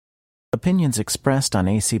Opinions expressed on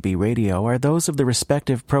ACB Radio are those of the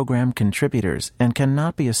respective program contributors and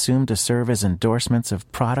cannot be assumed to serve as endorsements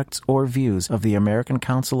of products or views of the American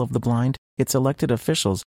Council of the Blind, its elected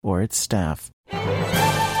officials, or its staff.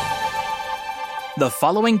 The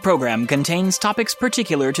following program contains topics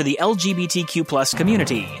particular to the LGBTQ+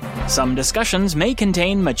 community. Some discussions may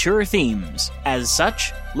contain mature themes. As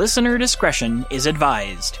such, listener discretion is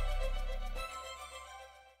advised.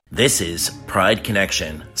 This is Pride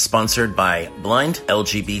Connection, sponsored by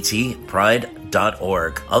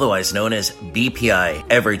blindlgbtpride.org, otherwise known as BPI,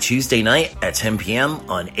 every Tuesday night at 10 p.m.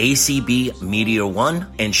 on ACB Media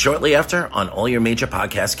 1 and shortly after on all your major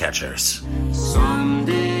podcast catchers.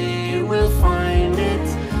 Someday we'll find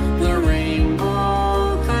it, the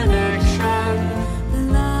Rainbow Connection. The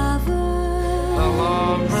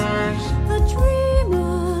lovers,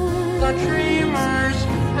 The dreamers,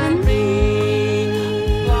 and me.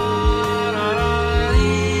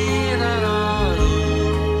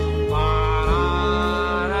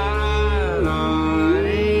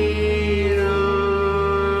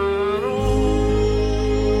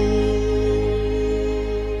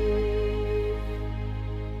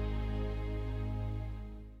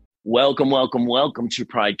 Welcome to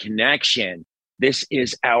Pride Connection. This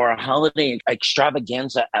is our holiday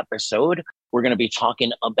extravaganza episode. We're going to be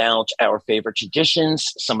talking about our favorite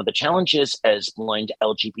traditions, some of the challenges as blind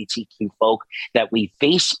LGBTQ folk that we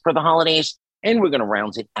face for the holidays, and we're going to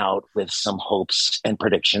round it out with some hopes and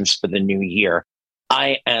predictions for the new year.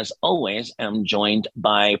 I, as always, am joined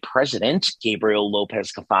by President Gabriel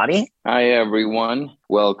Lopez Cafati. Hi, everyone.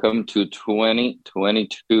 Welcome to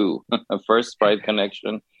 2022, first Pride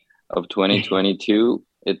Connection of 2022.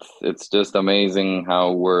 It's just amazing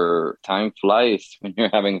how time flies when you're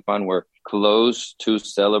having fun. We're close to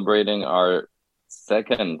celebrating our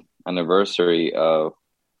second anniversary of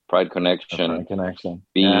Pride Connection,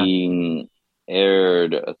 being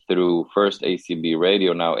aired through first ACB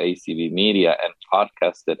Radio, now ACB Media, and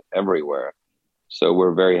podcasted everywhere. So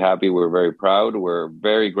we're very happy. We're very proud. We're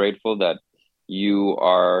very grateful that you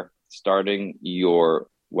are starting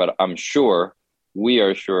what we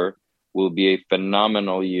are sure will be a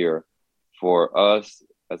phenomenal year for us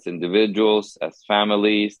as individuals, as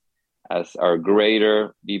families, as our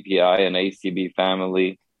greater BPI and ACB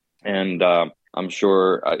family. And I'm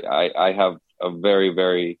sure I have a very,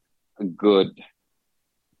 very good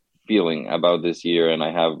feeling about this year. And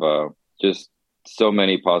I have just so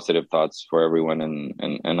many positive thoughts for everyone.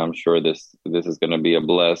 And I'm sure this is going to be a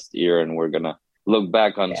blessed year, and we're going to look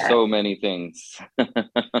back on so many things.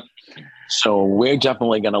 So we're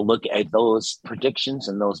definitely going to look at those predictions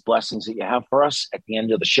and those blessings that you have for us at the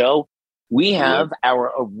end of the show. We have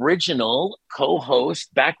our original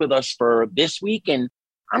co-host back with us for this week, and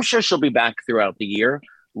I'm sure she'll be back throughout the year.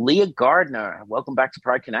 Leah Gardner, welcome back to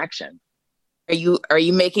Pride Connection. Are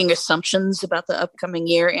you making assumptions about the upcoming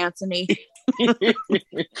year, Anthony? Is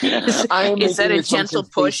that a gentle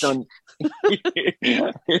push? You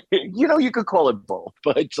could call it both,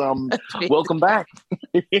 but welcome back.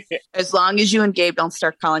 As long as you and Gabe don't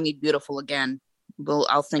start calling me beautiful again,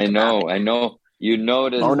 I'll think about it. I know. You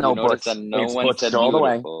noticed, that no one said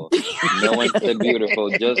beautiful. No one said beautiful.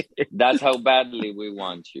 Just that's how badly we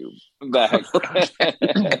want you back.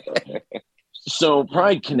 So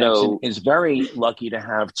Pride Connection is very lucky to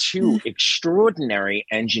have two extraordinary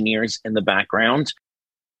engineers in the background.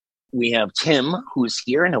 We have Tim, who's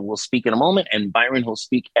here, and we'll speak in a moment, and Byron will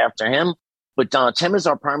speak after him. But Tim is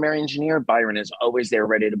our primary engineer. Byron is always there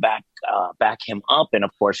ready to back him up. And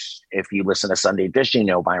of course, if you listen to Sunday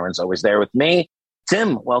Edition, Byron's always there with me.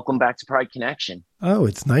 Tim, welcome back to Pride Connection. Oh,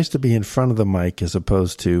 it's nice to be in front of the mic as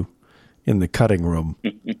opposed to in the cutting room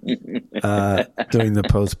doing the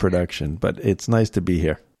post-production. But it's nice to be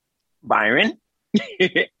here. Byron?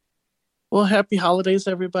 Well, happy holidays,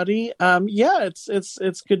 everybody.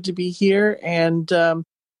 It's good to be here. And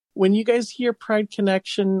when you guys hear Pride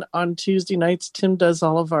Connection on Tuesday nights, Tim does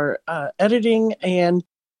all of our editing, and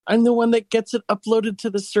I'm the one that gets it uploaded to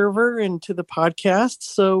the server and to the podcast.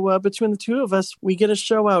 So between the two of us, we get a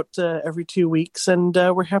show out every 2 weeks, and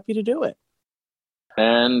we're happy to do it.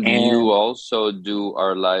 And you also do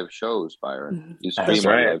our live shows, Byron. You stream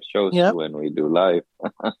our live shows when we do live.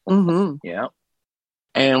 Mm-hmm. Yeah.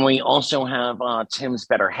 And we also have Tim's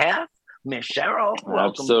better half, Miss Cheryl.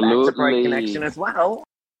 Welcome back to Pride Connection as well.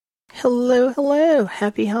 Hello.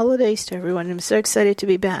 Happy holidays to everyone. I'm so excited to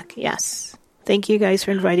be back. Yes. Thank you guys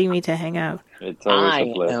for inviting me to hang out. It's always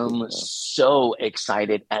a pleasure. I am so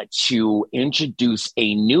excited to introduce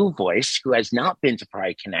a new voice who has not been to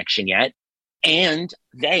Pride Connection yet. And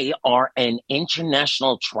they are an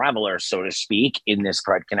international traveler, so to speak, in this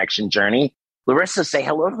Pride Connection journey. Larissa, say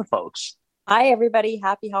hello to the folks. Hi, everybody.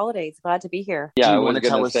 Happy holidays. Glad to be here. Do you want to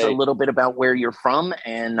tell us a little bit about where you're from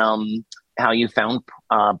and how you found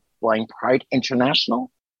Blind Pride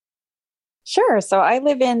International? Sure. So I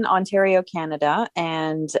live in Ontario, Canada,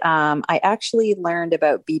 and I actually learned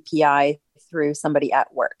about BPI through somebody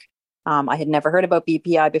at work. I had never heard about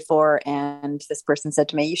BPI before, and this person said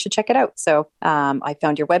to me, you should check it out. So I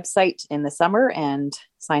found your website in the summer and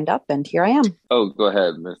signed up, and here I am. Oh, go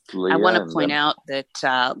ahead, Ms. Leah. I want to point out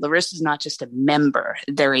that Larissa's not just a member.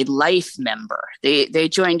 They're a life member. They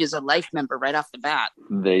joined as a life member right off the bat.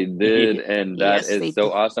 They did, and that is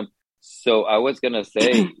so awesome. So I was going to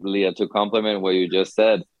say, Leah, to compliment what you just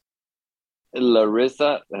said,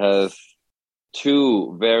 Larissa has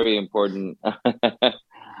two very important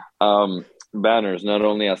banners, not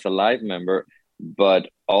only as a live member, but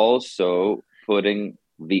also putting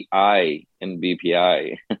the I in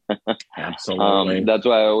BPI. Absolutely. That's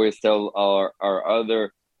why I always tell our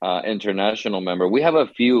other international member, we have a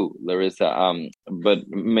few, Larissa, but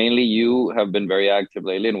mainly you have been very active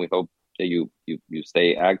lately, and we hope that you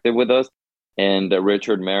stay active with us. And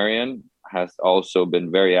Richard Marion has also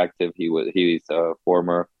been very active. He's a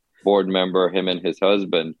former board member. Him and his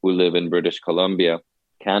husband, who live in British Columbia,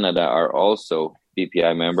 Canada, are also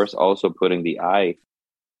BPI members, also putting the I.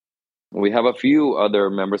 We have a few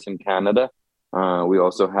other members in Canada. We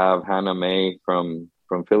also have Hannah May from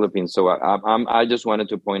Philippines. So I just wanted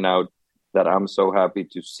to point out that I'm so happy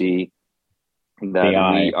to see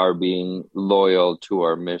that we are being loyal to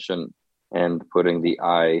our mission and putting the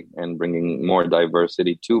I and bringing more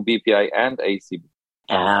diversity to BPI and ACB.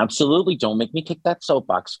 Absolutely. Don't make me kick that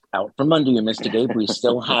soapbox out from under you, Mr. Gabe. We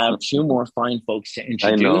still have two more fine folks to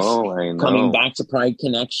introduce. I know. Coming back to Pride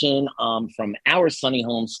Connection from our sunny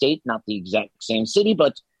home state, not the exact same city,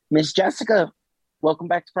 but Miss Jessica, welcome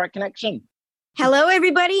back to Pride Connection. Hello,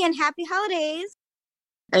 everybody, and happy holidays.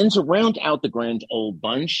 And to round out the grand old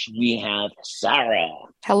bunch, we have Sarah.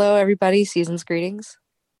 Hello, everybody. Season's greetings.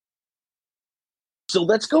 So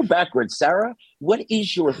let's go backwards. Sarah, what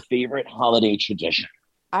is your favorite holiday tradition?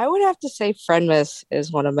 I would have to say Friendmas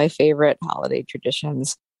is one of my favorite holiday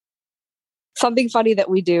traditions. Something funny that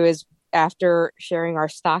we do is after sharing our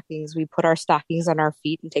stockings, we put our stockings on our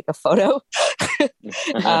feet and take a photo.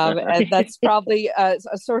 And that's probably a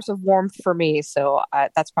source of warmth for me. So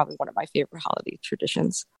that's probably one of my favorite holiday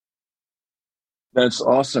traditions. That's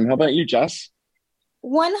awesome. How about you, Jess?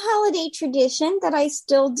 One holiday tradition that I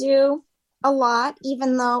still do a lot,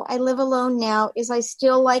 even though I live alone now, is I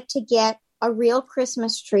still like to get a real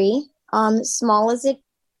Christmas tree, small as it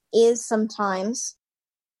is sometimes.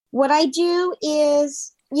 What I do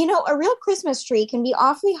is, a real Christmas tree can be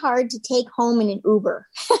awfully hard to take home in an Uber.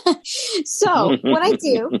 So what I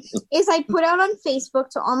do is I put out on Facebook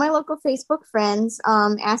to all my local Facebook friends,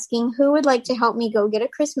 asking who would like to help me go get a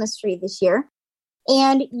Christmas tree this year.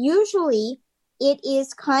 And usually it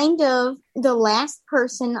is kind of the last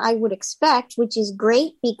person I would expect, which is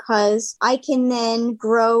great because I can then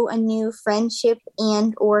grow a new friendship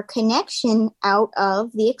and or connection out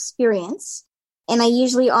of the experience. And I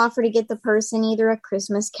usually offer to get the person either a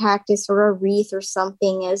Christmas cactus or a wreath or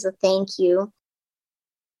something as a thank you.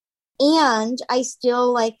 And I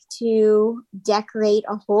still like to decorate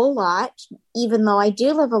a whole lot, even though I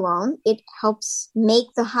do live alone. It helps make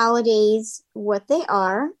the holidays what they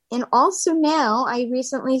are. And also now, I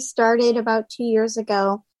recently started about 2 years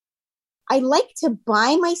ago, I like to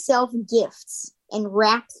buy myself gifts and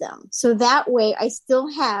wrap them. So that way I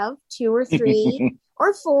still have 2 or 3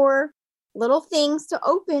 or 4 little things to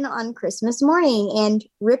open on Christmas morning and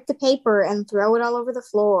rip the paper and throw it all over the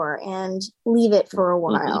floor and leave it for a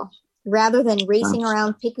while. Rather than racing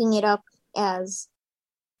around picking it up as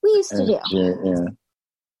we used to do. Yeah.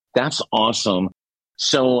 That's awesome.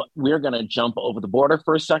 So we're going to jump over the border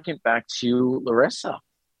for a second back to Larissa.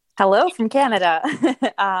 Hello from Canada.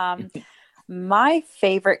 My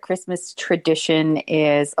favorite Christmas tradition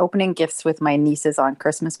is opening gifts with my nieces on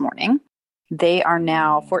Christmas morning. They are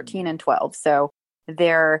now 14 and 12, so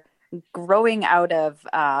they're growing out of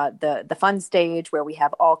the fun stage where we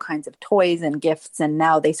have all kinds of toys and gifts, and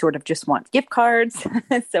now they sort of just want gift cards.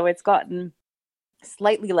 So it's gotten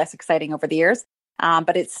slightly less exciting over the years,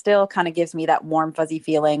 but it still kind of gives me that warm, fuzzy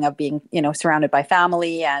feeling of being, surrounded by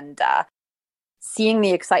family and seeing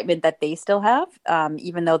the excitement that they still have.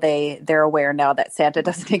 Even though they're aware now that Santa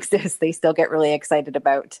doesn't exist, they still get really excited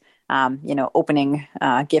about opening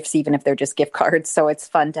gifts, even if they're just gift cards. So it's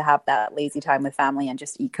fun to have that lazy time with family and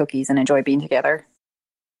just eat cookies and enjoy being together.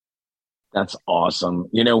 That's awesome.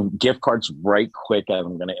 Gift cards right quick.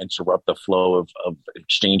 I'm going to interrupt the flow of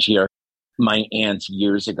exchange here. my aunt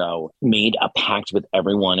years ago made a pact with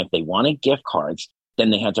everyone. If they wanted gift cards, then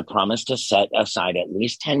they had to promise to set aside at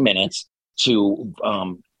least 10 minutes to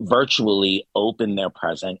virtually open their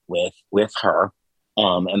present with her.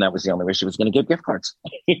 And that was the only way she was going to give gift cards,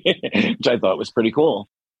 which I thought was pretty cool.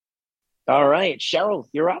 All right, Cheryl,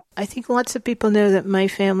 you're up. I think lots of people know that my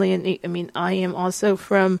family, and I am also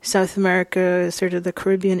from South America, sort of the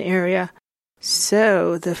Caribbean area.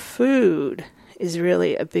 So the food is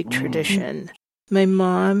really a big tradition. My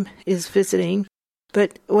mom is visiting,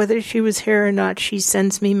 but whether she was here or not, she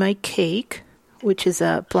sends me my cake, which is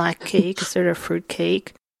a black cake, a sort of fruit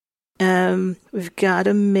cake. We've got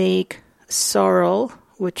to make sorrel,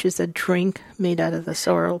 which is a drink made out of the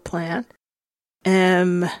sorrel plant.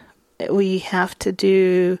 We have to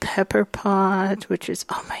do pepper pot, which is,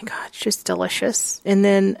 oh my God, just delicious. And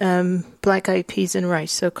then black eyed peas and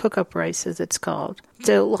rice, so cook-up rice as it's called.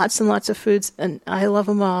 So lots and lots of foods, and I love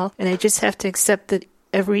them all. And I just have to accept that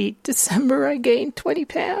every December I gain 20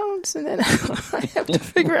 pounds, and then I have to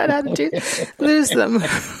figure out how to lose them.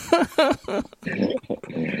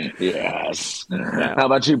 Yes. How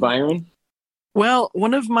about you, Byron? Well,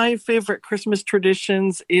 one of my favorite Christmas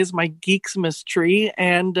traditions is my Geeksmas tree.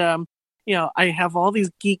 And, I have all these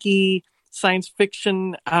geeky science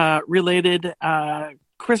fiction related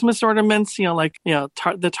Christmas ornaments, like,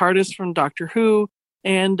 the TARDIS from Doctor Who.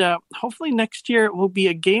 And hopefully next year it will be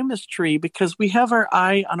a Gamus tree, because we have our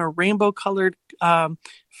eye on a rainbow colored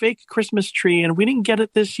fake Christmas tree. And we didn't get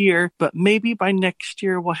it this year, but maybe by next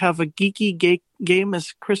year we'll have a geeky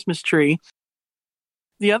Gamus Christmas tree.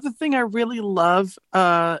 The other thing I really love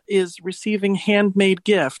is receiving handmade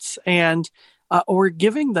gifts and or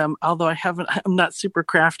giving them, although I'm not super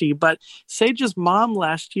crafty, but Sage's mom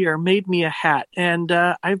last year made me a hat, and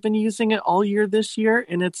I've been using it all year this year,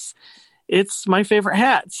 and it's my favorite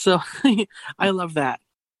hat. So I love that.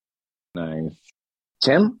 Nice.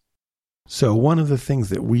 Tim? So one of the things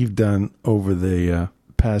that we've done over the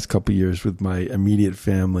past couple of years with my immediate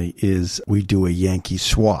family is we do a Yankee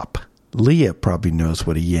swap. Leah probably knows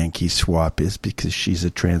what a Yankee swap is because she's a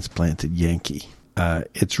transplanted Yankee.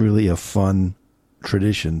 It's really a fun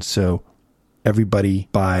tradition. So everybody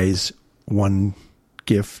buys one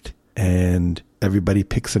gift and everybody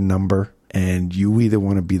picks a number, and you either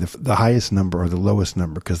want to be the highest number or the lowest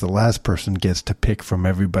number, because the last person gets to pick from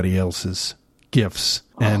everybody else's gifts.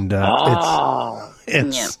 And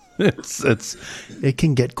it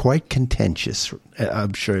can get quite contentious.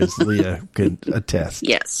 I'm sure, as Leah could attest.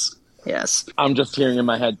 Yes. I'm just hearing in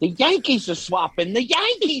my head, the Yankees are swapping. The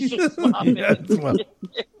Yankees are swapping. Well,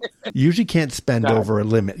 you usually can't spend over a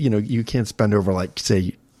limit. You can't spend over, like,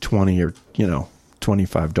 say, $20 or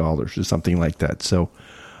 $25 or something like that. So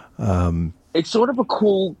it's sort of a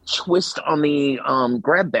cool twist on the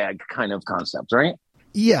grab bag kind of concept, right?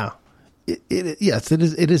 Yeah. Yes, it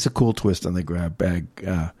is. It is a cool twist on the grab bag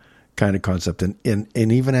kind of concept. And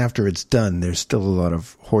even after it's done, there's still a lot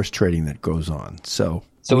of horse trading that goes on. So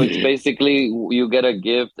it's basically you get a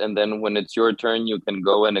gift, and then when it's your turn, you can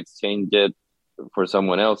go and exchange it for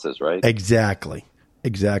someone else's, right? Exactly.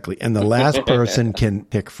 And the last person can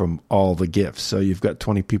pick from all the gifts. So you've got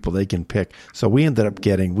 20 people they can pick. So we ended up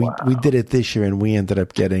getting, we did it this year, and we ended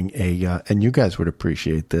up getting and you guys would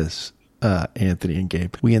appreciate this, Anthony and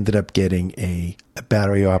Gabe. We ended up getting a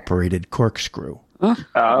battery-operated corkscrew.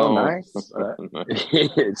 Oh, nice.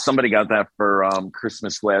 Somebody got that for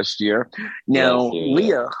Christmas last year. Now, yes.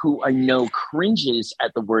 Leah, who I know cringes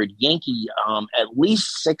at the word Yankee at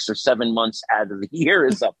least 6 or 7 months out of the year,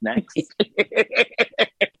 is up next.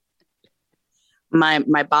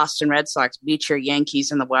 My Boston Red Sox beat your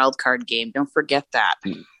Yankees in the wild card game. Don't forget that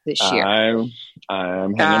this year.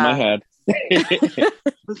 I'm hanging my head.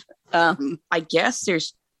 I guess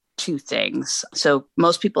there's two things. So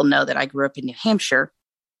most people know that I grew up in New Hampshire,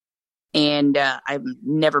 and I've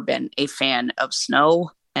never been a fan of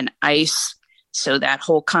snow and ice. So that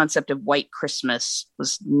whole concept of white Christmas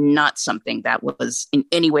was not something that was in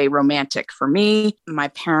any way romantic for me. My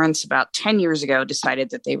parents about 10 years ago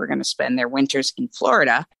decided that they were going to spend their winters in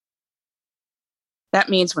Florida. That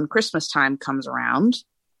means when Christmas time comes around,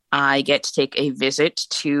 I get to take a visit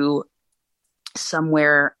to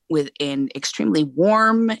somewhere with an extremely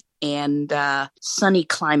warm and sunny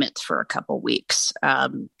climate for a couple weeks.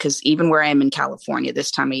 Because even where I am in California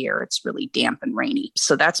this time of year, it's really damp and rainy.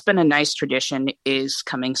 So that's been a nice tradition, is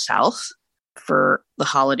coming south for the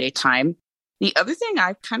holiday time. The other thing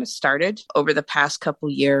I've kind of started over the past couple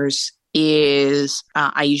years is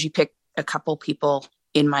I usually pick a couple people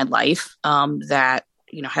in my life that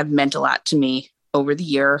have meant a lot to me over the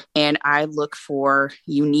year, and I look for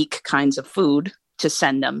unique kinds of food to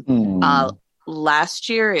send them. last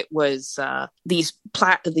year it was these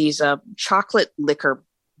chocolate liquor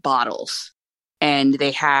bottles, and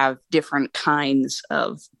they have different kinds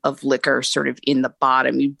of liquor sort of in the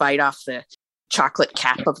bottom. You bite off the chocolate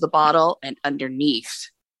cap of the bottle, and underneath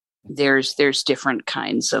there's different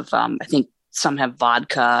kinds of I think some have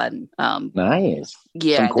vodka and nice.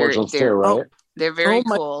 Yeah, some cordials too, right? They're very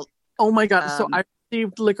cool. Oh my God. So I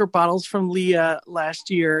received liquor bottles from Leah last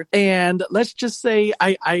year, and let's just say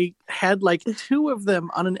I had like 2 of them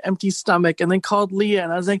on an empty stomach, and then called Leah,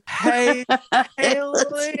 and I was like, hey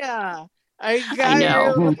Leah, I got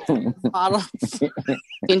your bottles.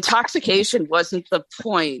 Intoxication wasn't the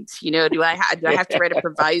point. You know, do I have to write a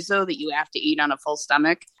proviso that you have to eat on a full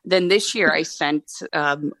stomach? Then this year I sent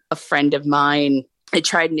a friend of mine, I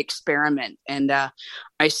tried an experiment, and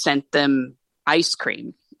I sent them ice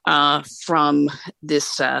cream from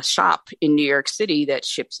this shop in New York City that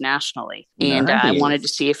ships nationally. And I wanted to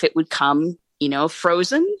see if it would come,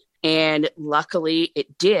 frozen. And luckily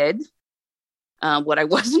it did. What I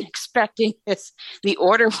wasn't expecting is the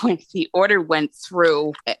order went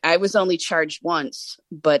through. I was only charged once,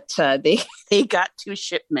 but they got 2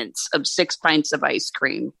 shipments of 6 pints of ice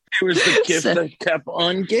cream. It was the gift that kept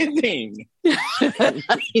on giving.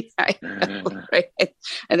 I know, right?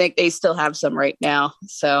 I think they still have some right now.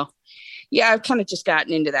 So yeah, I've kind of just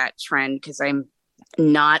gotten into that trend because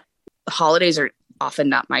holidays are often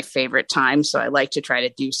not my favorite time. So I like to try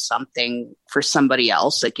to do something for somebody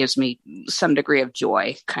else that gives me some degree of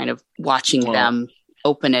joy, kind of watching them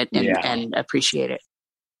open it and appreciate it.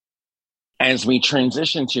 As we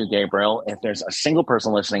transition to Gabriel, if there's a single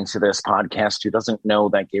person listening to this podcast who doesn't know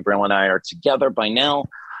that Gabriel and I are together by now,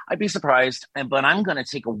 I'd be surprised. But I'm going to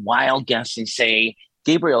take a wild guess and say,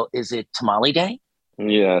 Gabriel, is it Tamale Day?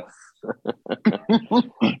 Yes.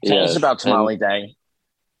 Tell us about Tamale Day.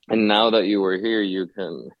 And now that you were here, you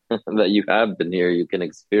have been here, you can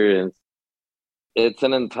experience. It's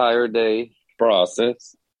an entire day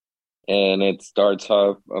process. And it starts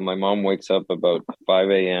off, my mom wakes up about 5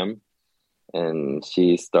 a.m. and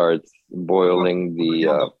she starts boiling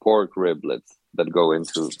the pork riblets that go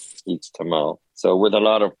into each tamal. So with a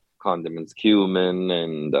lot of condiments, cumin,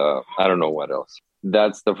 and I don't know what else.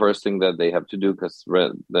 That's the first thing that they have to do, because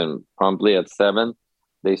then promptly at 7,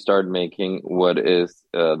 they start making what is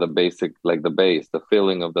the basic, like the base, the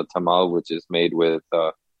filling of the tamal, which is made with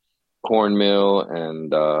cornmeal.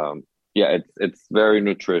 And it's very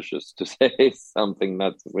nutritious, to say something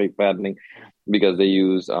not very fattening, because they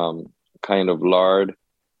use kind of lard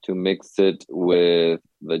to mix it with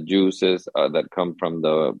the juices that come from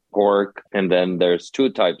the pork. And then there's 2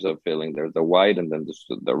 types of filling. There's the white and then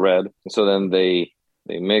the red. So then they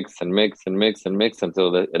mix and mix and mix and mix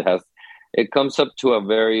until it comes up to a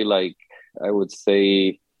very, like, I would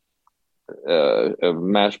say, a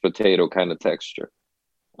mashed potato kind of texture.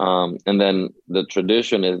 And then the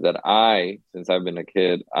tradition is that since I've been a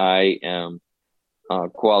kid, I am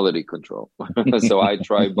quality control. So I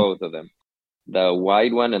try both of them, the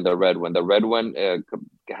white one and the red one. The red one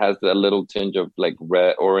has a little tinge of like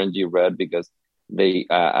red, orangey red, because they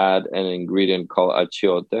add an ingredient called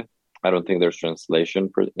achiote. I don't think there's translation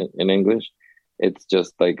in English. It's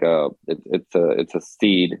just like it's a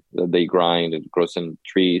seed that they grind. It grows in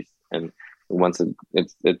trees, and once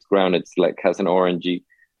it's ground, it's like has an orangey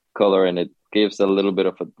color, and it gives a little bit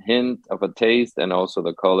of a hint of a taste and also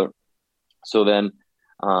the color. So then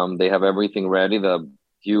they have everything ready, the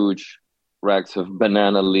huge racks of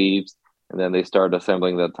banana leaves, and then they start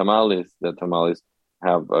assembling the tamales. The tamales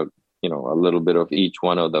have a little bit of each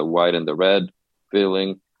one of the white and the red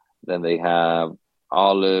filling. Then they have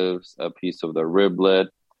olives, a piece of the riblet,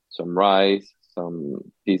 some rice, some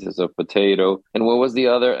pieces of potato. And what was the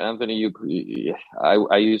other, Anthony?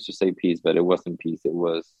 I used to say peas, but it wasn't peas. It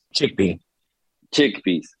was chickpeas.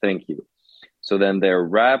 Thank you. So then they're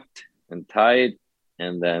wrapped and tied,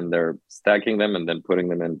 and then they're stacking them and then putting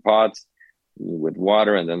them in pots with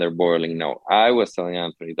water, and then they're boiling. Now, I was telling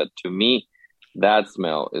Anthony that to me, that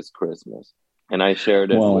smell is Christmas. And I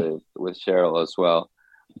shared it with Cheryl as well.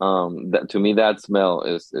 That to me, that smell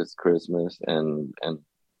is Christmas, and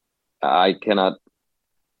I cannot.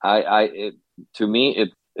 To me,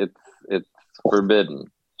 it's forbidden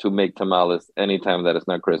to make tamales anytime that it's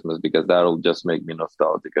not Christmas, because that'll just make me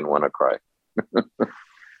nostalgic and want to cry.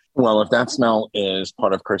 Well, if that smell is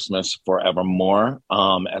part of Christmas forevermore,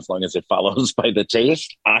 as long as it follows by the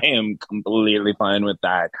taste, I am completely fine with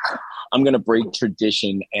that. I'm going to break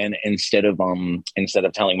tradition, and instead of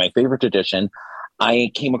telling my favorite tradition,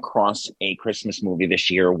 I came across a Christmas movie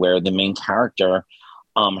this year where the main character,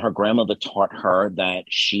 her grandmother taught her that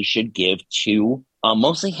she should give 2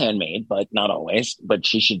 mostly handmade, but not always. But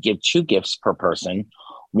she should give 2 gifts per person,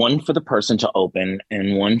 one for the person to open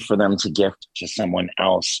and one for them to gift to someone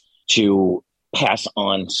else to pass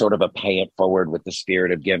on, sort of a pay it forward with the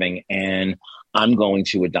spirit of giving. And I'm going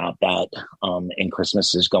to adopt that in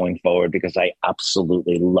Christmases going forward, because I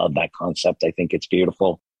absolutely love that concept. I think it's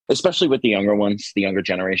beautiful, especially with the younger ones, the younger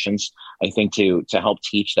generations. I think to help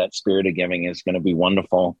teach that spirit of giving is going to be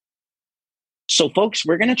wonderful. So, folks,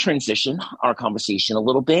 we're going to transition our conversation a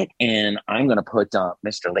little bit, and I'm going to put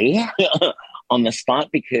Mr. Lee on the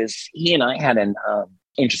spot, because he and I had an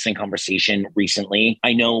interesting conversation recently.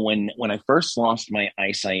 I know when I first lost my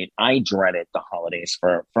eyesight, I dreaded the holidays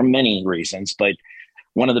for many reasons, but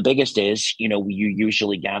one of the biggest is, you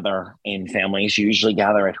usually gather in families. You usually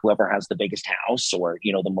gather at whoever has the biggest house, or,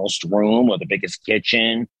 the most room, or the biggest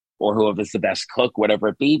kitchen, or whoever's the best cook, whatever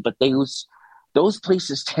it be. But those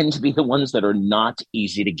places tend to be the ones that are not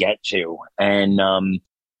easy to get to. And,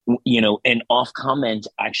 an off comment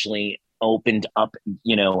actually opened up,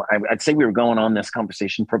 I'd say we were going on this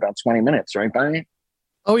conversation for about 20 minutes, right, Brian?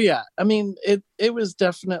 Oh, yeah. I mean, it was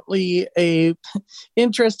definitely a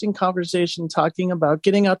interesting conversation, talking about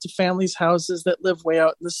getting out to families' houses that live way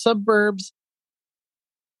out in the suburbs.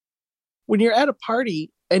 When you're at a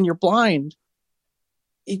party and you're blind,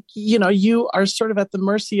 you are sort of at the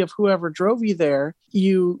mercy of whoever drove you there.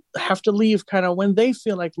 You have to leave kind of when they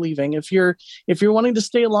feel like leaving. If you're wanting to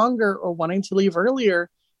stay longer or wanting to leave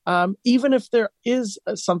earlier, even if there is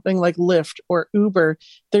something like Lyft or Uber,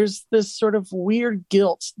 there's this sort of weird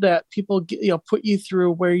guilt that people put you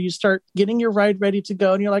through, where you start getting your ride ready to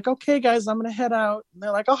go, and you're like, okay, guys, I'm going to head out. And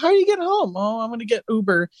they're like, oh, how are you getting home? Oh, I'm going to get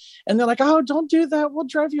Uber. And they're like, oh, don't do that. We'll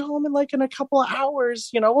drive you home in a couple of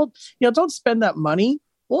hours. Don't spend that money.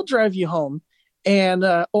 We'll drive you home. And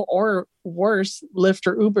or worse, Lyft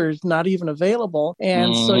or Uber is not even available,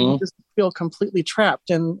 and so you just feel completely trapped.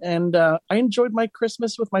 And I enjoyed my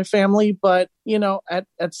Christmas with my family, but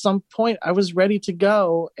at some point I was ready to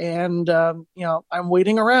go, and I'm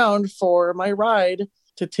waiting around for my ride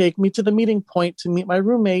to take me to the meeting point to meet my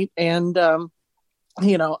roommate, and I'm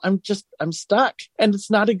stuck, and it's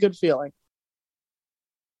not a good feeling.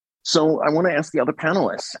 So I want to ask the other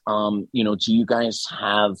panelists, do you guys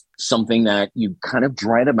have something that you kind of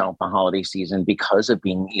dread about the holiday season because of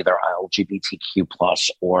being either LGBTQ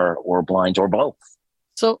plus or blind, or both?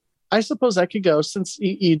 So I suppose I could go, since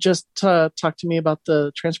you just talked to me about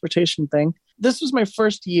the transportation thing. This was my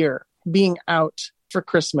first year being out for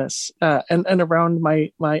Christmas and around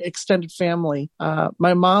my extended family.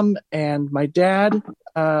 My mom and my dad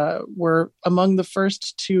were among the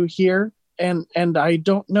first two here. And I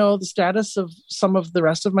don't know the status of some of the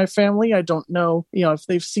rest of my family. I don't know, if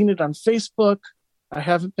they've seen it on Facebook. I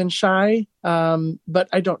haven't been shy, but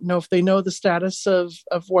I don't know if they know the status of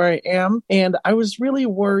where I am. And I was really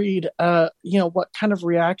worried, what kind of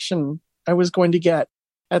reaction I was going to get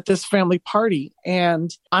at this family party. And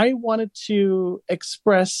I wanted to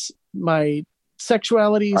express my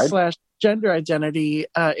sexuality / gender identity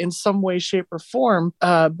in some way, shape, or form,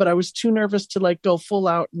 but I was too nervous to go full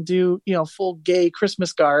out and do full gay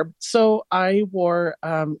Christmas garb. So I wore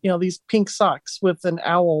these pink socks with an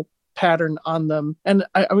owl pattern on them, and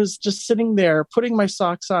I was just sitting there putting my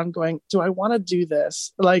socks on, going, "Do I want to do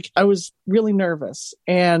this?" I was really nervous,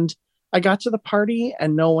 and I got to the party,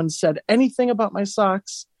 and no one said anything about my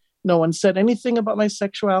socks. No one said anything about my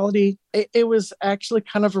sexuality. It was actually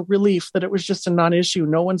kind of a relief that it was just a non-issue.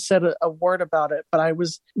 No one said a word about it, but I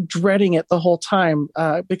was dreading it the whole time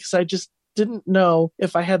because I just didn't know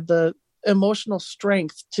if I had the emotional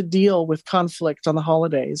strength to deal with conflict on the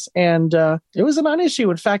holidays. And it was a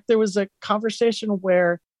non-issue. In fact, there was a conversation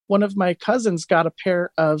where one of my cousins got a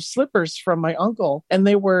pair of slippers from my uncle, and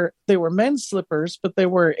they were men's slippers, but they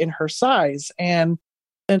were in her size. And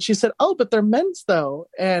she said, "Oh, but they're men's though."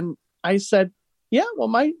 And I said, "Yeah, well,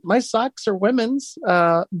 my socks are women's,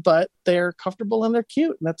 but they're comfortable and they're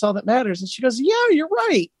cute, and that's all that matters." And she goes, "Yeah, you're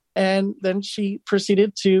right." And then she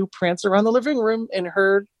proceeded to prance around the living room in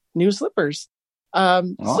her new slippers.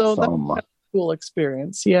 Awesome. So that was a cool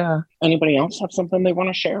experience. Yeah. Anybody else have something they want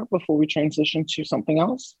to share before we transition to something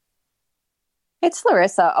else? It's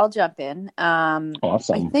Larissa. I'll jump in.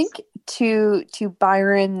 Awesome. I think to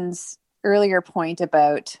Byron's earlier point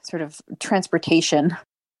about sort of transportation,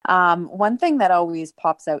 one thing that always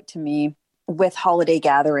pops out to me with holiday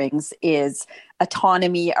gatherings is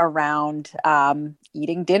autonomy around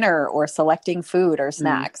eating dinner or selecting food or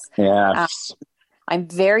snacks. Yes. I'm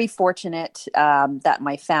very fortunate that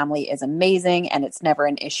my family is amazing and it's never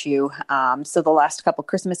an issue. So the last couple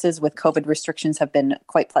Christmases with COVID restrictions have been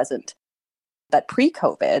quite pleasant. But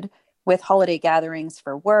pre-COVID, with holiday gatherings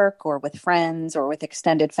for work or with friends or with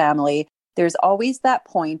extended family, there's always that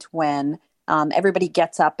point when everybody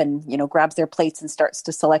gets up and, grabs their plates and starts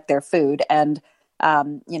to select their food. And,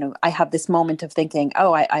 I have this moment of thinking,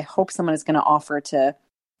 oh, I hope someone is going to offer to,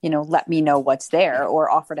 let me know what's there or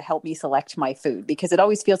offer to help me select my food, because it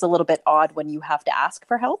always feels a little bit odd when you have to ask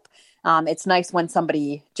for help. It's nice when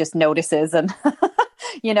somebody just notices and,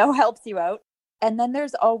 helps you out. And then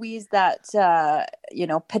there's always that,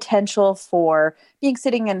 potential for being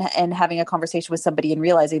sitting and having a conversation with somebody and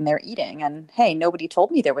realizing they're eating. And hey, nobody told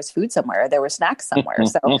me there was food somewhere. There were snacks somewhere.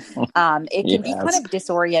 So it can be kind of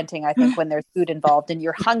disorienting, I think, when there's food involved and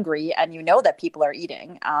you're hungry and you know that people are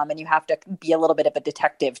eating. And you have to be a little bit of a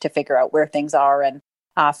detective to figure out where things are and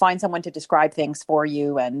find someone to describe things for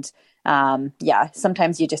you. And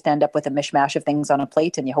sometimes you just end up with a mishmash of things on a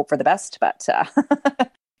plate and you hope for the best. But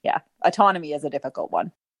yeah, autonomy is a difficult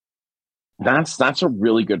one. That's a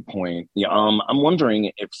really good point. Yeah, I'm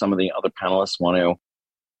wondering if some of the other panelists want to,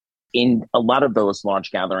 in a lot of those large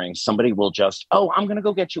gatherings, somebody will just, oh, I'm going to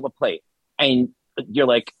go get you a plate. And you're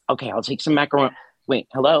like, okay, I'll take some macaroni. Wait,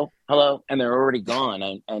 hello. And they're already gone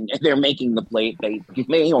and they're making the plate. They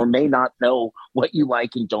may or may not know what you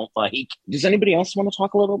like and don't like. Does anybody else want to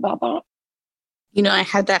talk a little about that? I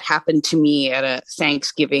had that happen to me at a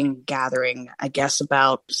Thanksgiving gathering, I guess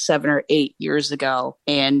about 7 or 8 years ago.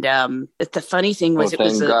 And the funny thing was,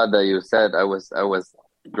 thank God that you said. I was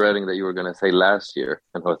dreading that you were going to say last year,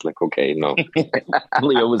 and I was like, okay, no.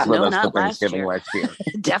 Leah was with us for Thanksgiving last year.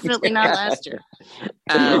 Definitely not last year.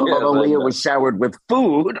 Although Leah was showered with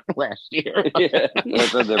food last year. Yeah,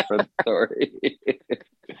 that's a different story.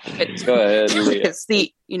 Go ahead,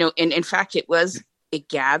 Leah. In fact, it was a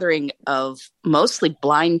gathering of mostly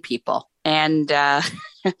blind people. And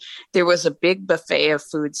there was a big buffet of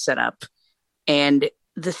food set up. And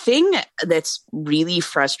the thing that's really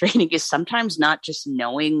frustrating is sometimes not just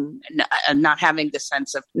knowing, not having the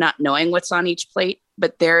sense of not knowing what's on each plate,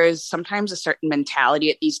 but there is sometimes a certain mentality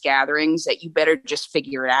at these gatherings that you better just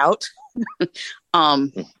figure it out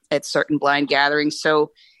at certain blind gatherings.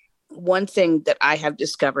 So one thing that I have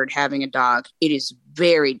discovered having a dog, it is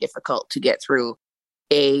very difficult to get through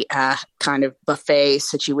a kind of buffet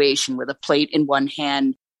situation with a plate in one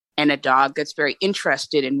hand and a dog that's very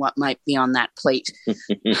interested in what might be on that plate in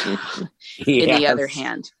the other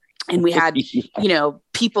hand. And we had,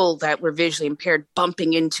 people that were visually impaired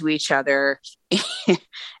bumping into each other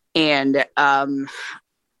and,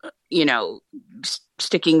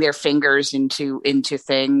 sticking their fingers into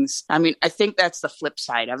things. I mean, I think that's the flip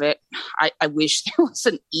side of it. I wish there was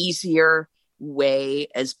an easier way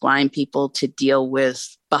as blind people to deal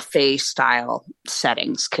with buffet style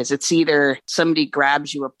settings, because it's either somebody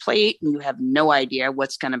grabs you a plate and you have no idea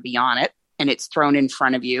what's going to be on it and it's thrown in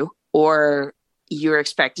front of you, or you're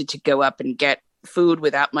expected to go up and get food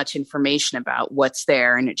without much information about what's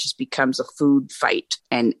there, and it just becomes a food fight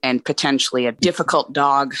and potentially a difficult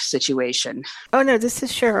dog situation. Oh no, this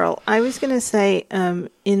is Cheryl. I was going to say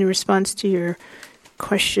in response to your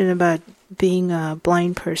question about being a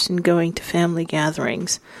blind person going to family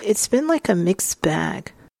gatherings, it's been like a mixed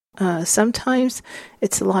bag. Sometimes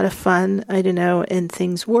it's a lot of fun, and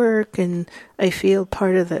things work, and I feel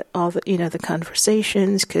part of the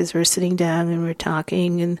conversations because we're sitting down and we're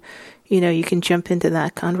talking, and you can jump into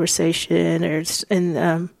that conversation,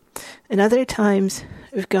 and other times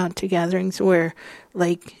we've gone to gatherings where,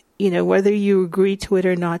 whether you agree to it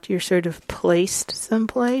or not, you're sort of placed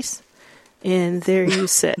someplace. And there you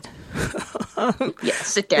sit.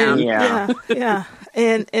 Sit down. Yeah.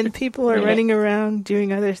 And people are running around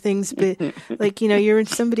doing other things, but you're in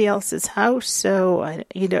somebody else's house. So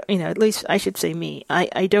at least I should say me.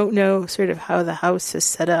 I don't know sort of how the house is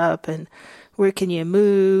set up and where can you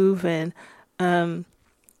move and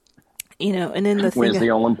and then where's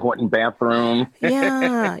the all important bathroom?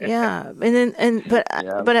 Yeah.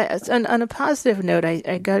 But on a positive note,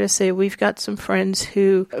 I got to say we've got some friends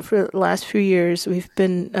who, for the last few years, we've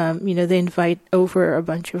been, they invite over a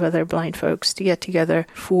bunch of other blind folks to get together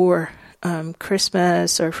for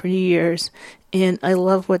Christmas or for New Year's, and I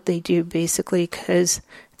love what they do basically because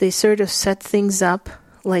they sort of set things up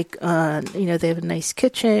they have a nice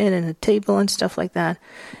kitchen and a table and stuff like that.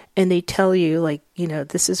 And they tell you,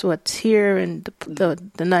 this is what's here, and the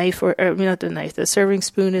knife, or not the knife, the serving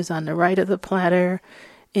spoon is on the right of the platter.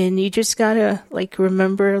 And you just got to,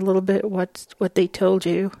 remember a little bit what they told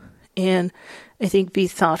you. And I think be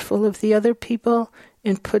thoughtful of the other people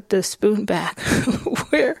and put the spoon back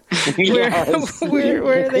where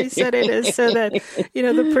they said it is, so that,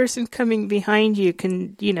 the person coming behind you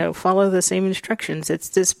can, follow the same instructions. It's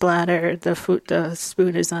this bladder, the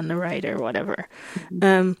spoon is on the right or whatever.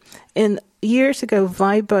 And years ago,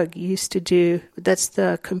 Vibug used to do, that's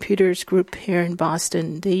the computers group here in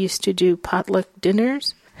Boston, they used to do potluck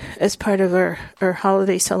dinners as part of our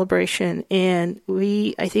holiday celebration. And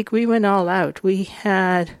I think we went all out. We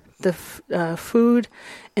had the food,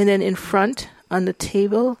 and then in front on the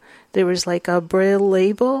table, there was like a braille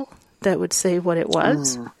label that would say what it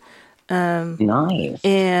was. Nice.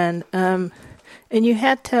 And you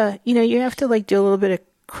had to, you have to like do a little bit of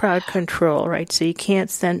crowd control, right? So you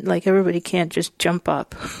can't send, like, everybody can't just jump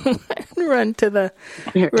up and run to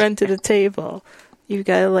the table. You've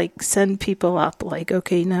got to like send people up, like,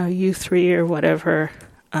 okay, now you three or whatever,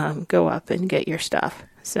 go up and get your stuff.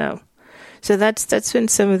 So that's been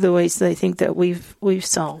some of the ways that I think that we've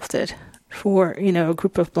solved it for, a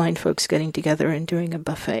group of blind folks getting together and doing a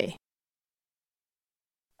buffet.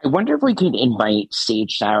 I wonder if we could invite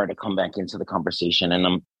Sage Sarah to come back into the conversation.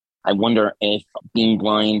 And I wonder if being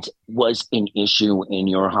blind was an issue in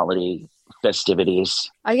your holiday festivities.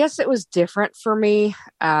 I guess it was different for me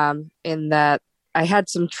in that I had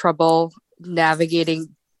some trouble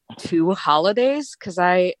navigating 2 holidays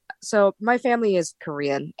so my family is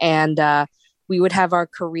Korean, and we would have our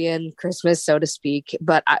Korean Christmas, so to speak.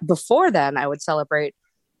 But before then, I would celebrate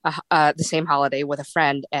the same holiday with a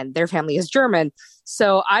friend, and their family is German.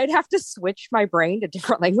 So I'd have to switch my brain to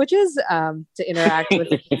different languages to interact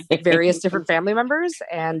with various different family members.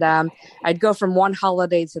 And I'd go from one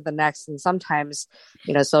holiday to the next. And sometimes,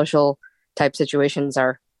 social type situations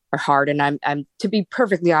are hard. And I'm to be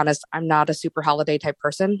perfectly honest, I'm not a super holiday type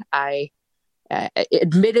person. I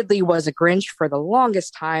admittedly was a Grinch for the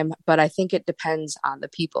longest time, but I think it depends on the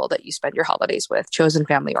people that you spend your holidays with, chosen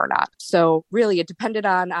family or not. So really it depended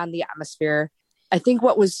on the atmosphere. I think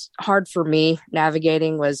what was hard for me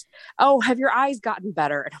navigating was, oh, have your eyes gotten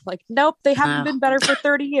better? And I'm like, nope, they haven't been better for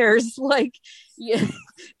 30 years. Like,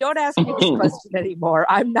 don't ask me this question anymore.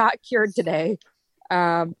 I'm not cured today.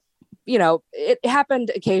 It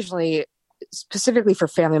happened occasionally, specifically for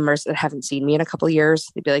family members that haven't seen me in a couple of years.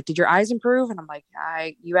 They'd be like, did your eyes improve? And I'm like,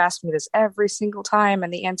 you ask me this every single time,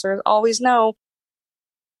 and the answer is always no.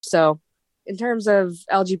 So in terms of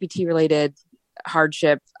LGBT related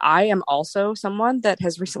hardship, I am also someone that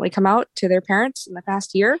has recently come out to their parents in the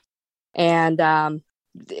past year, and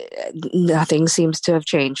nothing seems to have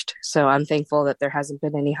changed. So I'm thankful that there hasn't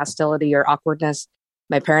been any hostility or awkwardness.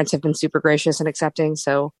 My parents have been super gracious and accepting.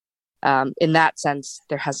 So in that sense,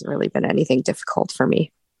 there hasn't really been anything difficult for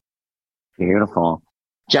me. Beautiful.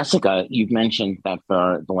 Jessica, you've mentioned that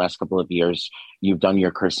for the last couple of years, you've done your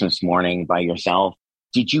Christmas morning by yourself.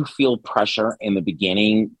 Did you feel pressure in the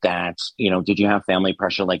beginning that, did you have family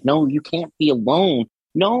pressure? Like, no, you can't be alone.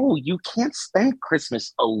 No, you can't spend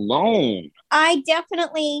Christmas alone. I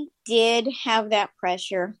definitely did have that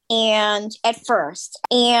pressure, and at first.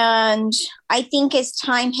 And I think as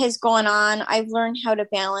time has gone on, I've learned how to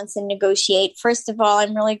balance and negotiate. First of all,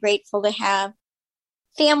 I'm really grateful to have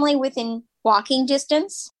family within walking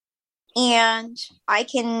distance. And I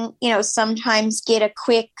can, sometimes get a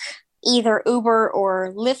quick either Uber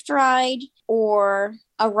or Lyft ride, or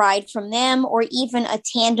a ride from them, or even a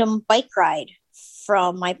tandem bike ride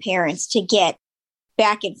from my parents to get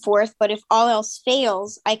back and forth. But if all else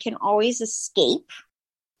fails, I can always escape,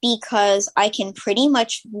 because I can pretty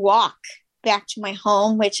much walk back to my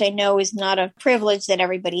home, which I know is not a privilege that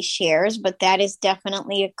everybody shares, but that is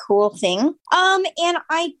definitely a cool thing. And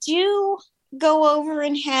I do go over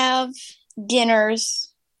and have dinners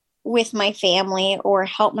with my family or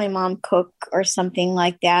help my mom cook or something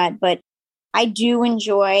like that. But I do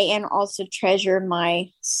enjoy and also treasure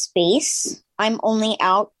my space. I'm only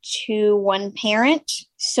out to one parent,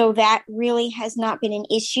 so that really has not been an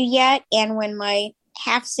issue yet. And when my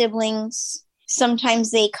half siblings,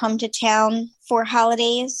 sometimes they come to town for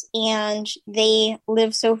holidays, and they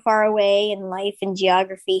live so far away, and life and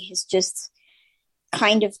geography has just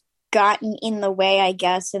kind of gotten in the way, I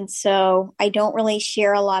guess. And so I don't really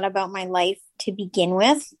share a lot about my life to begin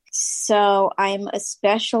with. So I'm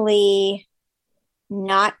especially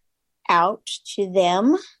not out to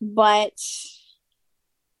them, but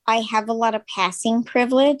I have a lot of passing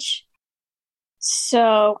privilege.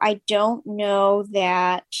 So I don't know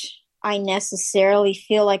that I necessarily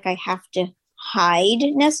feel like I have to hide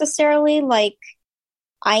necessarily. Like,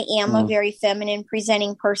 I am a very feminine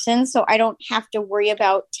presenting person, so I don't have to worry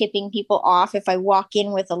about tipping people off if I walk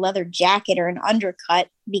in with a leather jacket or an undercut,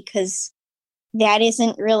 because that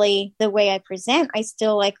isn't really the way I present. I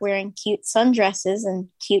still like wearing cute sundresses and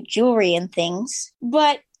cute jewelry and things.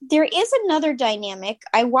 But there is another dynamic.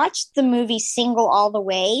 I watched the movie Single All the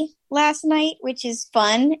Way last night, which is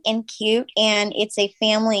fun and cute. And it's a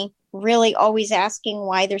family really always asking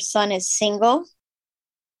why their son is single.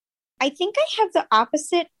 I think I have the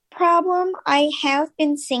opposite problem. I have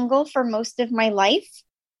been single for most of my life,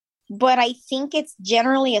 but I think it's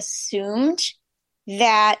generally assumed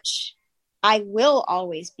that I will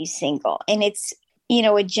always be single. And it's,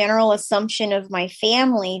 a general assumption of my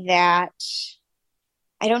family that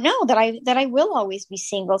I don't know, that I will always be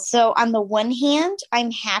single. So on the one hand,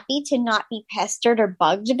 I'm happy to not be pestered or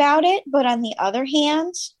bugged about it. But on the other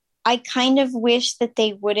hand, I kind of wish that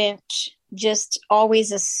they wouldn't just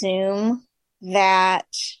always assume that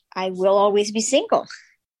I will always be single.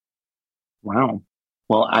 Wow.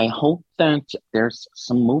 Well, I hope that there's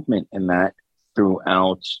some movement in that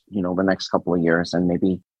throughout, the next couple of years. And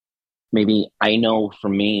maybe I know for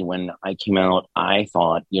me, when I came out, I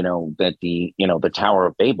thought, that the Tower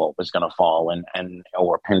of Babel was going to fall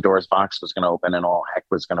or Pandora's box was going to open and all heck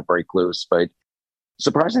was going to break loose. But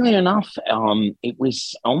surprisingly enough, it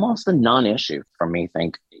was almost a non-issue for me,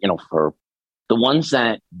 for the ones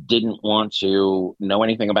that didn't want to know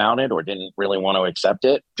anything about it or didn't really want to accept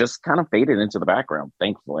it, just kind of faded into the background,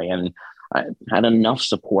 thankfully. And I had enough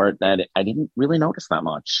support that I didn't really notice that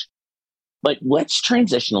much. But let's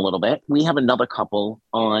transition a little bit. We have another couple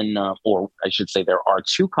on, or I should say there are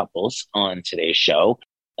two couples on today's show.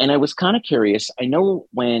 And I was kind of curious. I know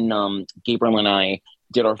when Gabriel and I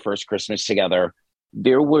did our first Christmas together,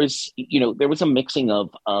 there was a mixing of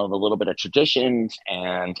a little bit of traditions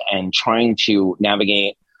and trying to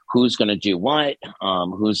navigate who's going to do what,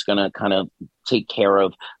 who's going to kind of take care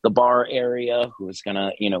of the bar area, who's going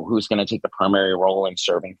to take the primary role in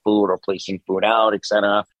serving food or placing food out,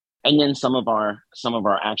 etc. And then some of our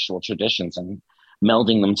actual traditions and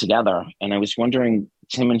melding them together. And I was wondering,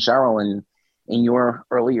 Tim and Cheryl, in your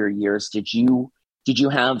earlier years, did you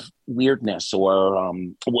have weirdness, or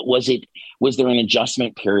was there an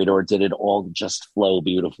adjustment period, or did it all just flow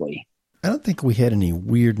beautifully? I don't think we had any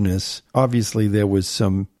weirdness. Obviously, there was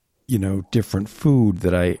some, different food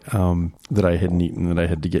that I hadn't eaten that I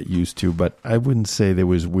had to get used to, but I wouldn't say there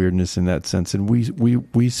was weirdness in that sense. And we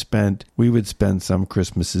would spend some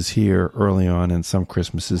Christmases here early on and some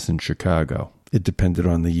Christmases in Chicago. It depended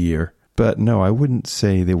on the year. But no, I wouldn't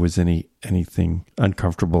say there was anything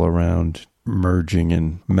uncomfortable around merging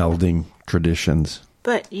and melding traditions.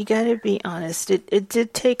 But you got to be honest. It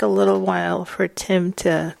did take a little while for Tim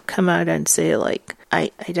to come out and say, like, I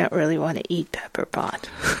don't really want to eat pepper pot,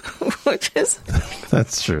 which is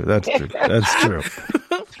that's true. That's true.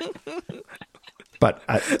 But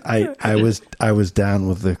I was down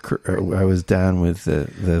with the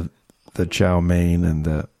chow mein and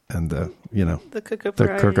the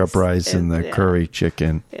cook up rice and the curry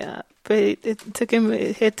chicken. Yeah. But it took him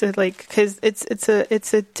a hit to because it's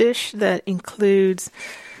a dish that includes,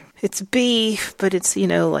 it's beef, but it's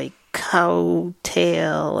cow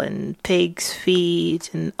tail and pig's feet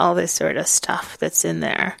and all this sort of stuff that's in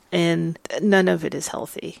there, and none of it is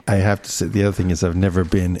healthy. I have to say, the other thing is I've never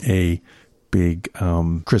been a big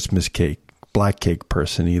Christmas black cake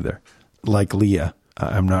person either. Like Leah,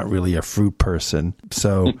 I'm not really a fruit person.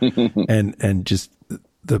 So and just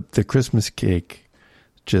the Christmas cake.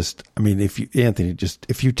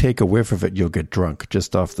 If you take a whiff of it, you'll get drunk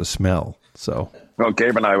just off the smell. So, well,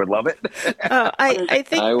 Gabe and I would love it. I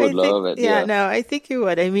think I would love it. Yeah, yes. no, I think you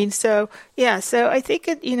would. So I think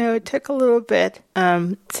it, it took a little bit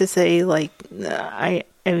to say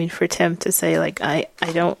for Tim to say I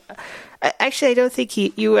don't. Actually, I don't think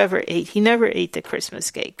you ever ate. He never ate the Christmas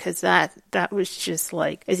cake because that was just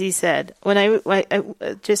as he said. When I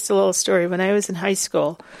just a little story. When I was in high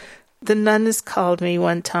school, the nuns called me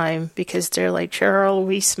one time because they're like, Cheryl,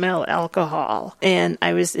 we smell alcohol. And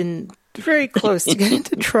I was very close to getting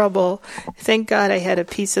into trouble. Thank God I had a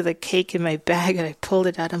piece of the cake in my bag and I pulled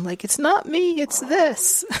it out. I'm like, it's not me, it's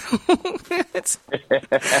this. it's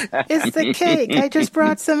the cake. I just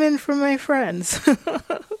brought some in for my friends.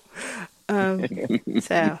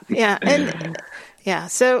 So, yeah. And yeah.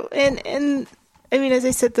 So, and I mean, as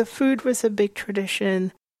I said, the food was a big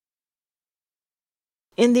tradition.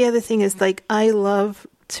 And the other thing is, I love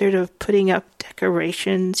sort of putting up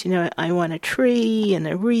decorations. I want a tree and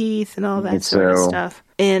a wreath and all that sort of stuff.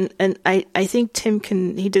 And I think Tim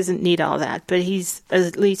he doesn't need all that, but he's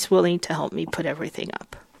at least willing to help me put everything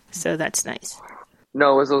up. So that's nice.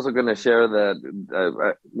 No, I was also going to share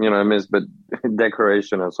that, I miss, but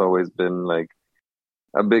decoration has always been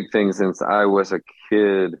a big thing since I was a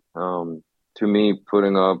kid, to me,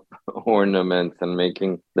 putting up ornaments and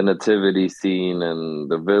making the nativity scene and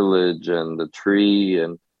the village and the tree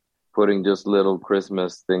and putting just little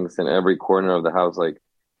Christmas things in every corner of the house, like,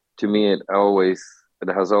 to me, it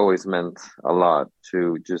has always meant a lot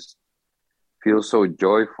to just feel so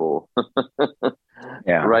joyful.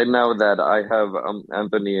 Yeah. Right now that I have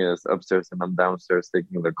Anthony is upstairs and I'm downstairs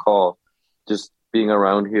taking the call, just being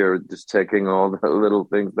around here, just checking all the little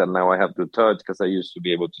things that now I have to touch because I used to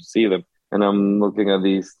be able to see them. And I'm looking at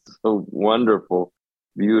these so wonderful,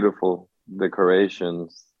 beautiful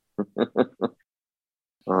decorations.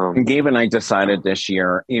 Gabe and I decided this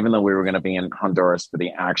year, even though we were going to be in Honduras for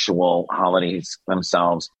the actual holidays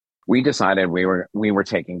themselves, we decided we were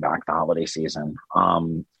taking back the holiday season.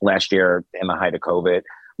 Last year, in the height of COVID,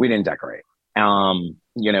 we didn't decorate.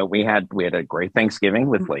 We had a great Thanksgiving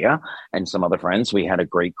with Leah and some other friends. We had a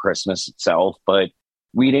great Christmas itself, but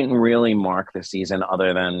we didn't really mark the season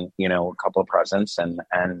other than, a couple of presents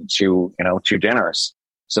and two dinners.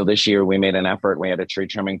 So this year we made an effort. We had a tree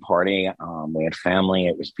trimming party. We had family.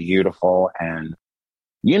 It was beautiful. And,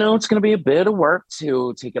 it's going to be a bit of work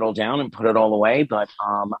to take it all down and put it all away. But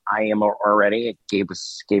I am already, Gabe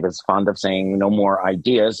is fond of saying no more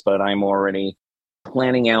ideas, but I'm already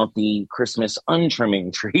planning out the Christmas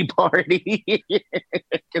untrimming tree party.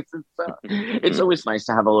 It's always nice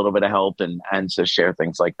to have a little bit of help and to share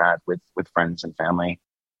things like that with friends and family.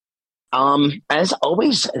 As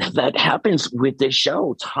always, that happens with this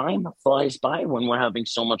show. Time flies by when we're having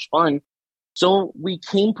so much fun. So we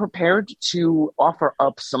came prepared to offer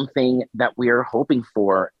up something that we're hoping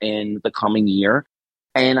for in the coming year.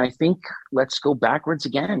 And I think let's go backwards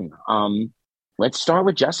again. Let's start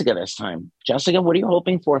with Jessica this time. Jessica, what are you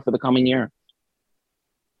hoping for the coming year?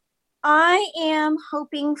 I am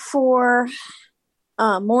hoping for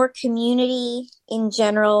more community in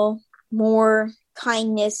general, more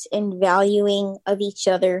kindness and valuing of each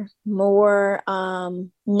other, more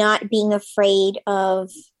not being afraid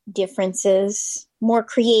of differences, more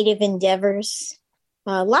creative endeavors,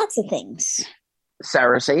 lots of things.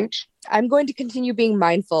 Sarah Sage? I'm going to continue being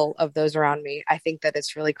mindful of those around me. I think that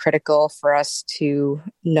it's really critical for us to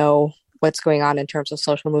know what's going on in terms of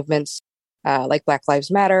social movements like Black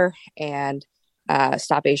Lives Matter and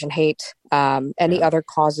Stop Asian Hate, any other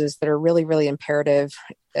causes that are really, really imperative,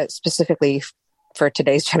 specifically for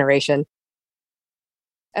today's generation,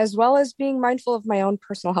 as well as being mindful of my own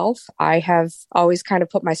personal health. I have always kind of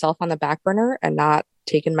put myself on the back burner and not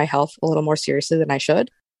taken my health a little more seriously than I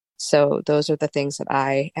should. So those are the things that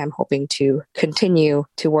I am hoping to continue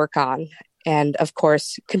to work on. And of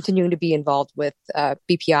course, continuing to be involved with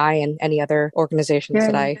BPI and any other organizations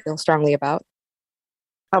that I feel strongly about.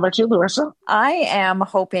 How about you, Larissa? I am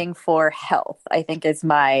hoping for health, I think is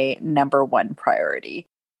my number one priority.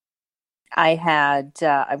 I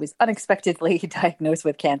was unexpectedly diagnosed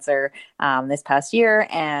with cancer this past year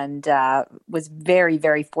and was very,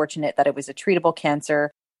 very fortunate that it was a treatable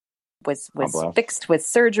cancer, was fixed with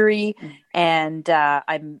surgery. And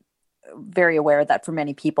I'm very aware that for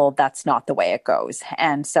many people, that's not the way it goes.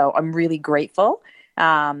 And so I'm really grateful.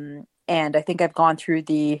 And I think I've gone through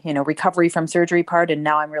the, recovery from surgery part. And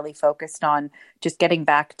now I'm really focused on just getting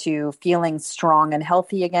back to feeling strong and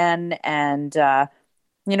healthy again. And,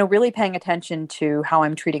 really paying attention to how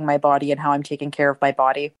I'm treating my body and how I'm taking care of my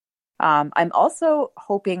body. I'm also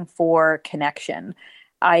hoping for connection.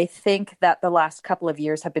 I think that the last couple of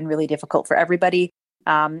years have been really difficult for everybody.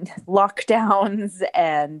 Lockdowns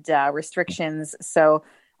and restrictions. So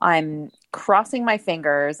I'm crossing my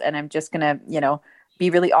fingers and I'm just going to, be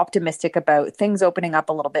really optimistic about things opening up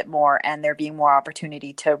a little bit more and there being more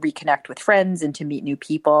opportunity to reconnect with friends and to meet new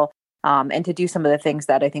people. And to do some of the things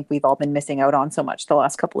that I think we've all been missing out on so much the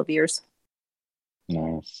last couple of years.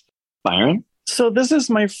 Nice. Byron? So this is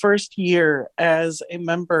my first year as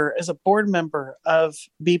a board member of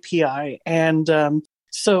BPI. And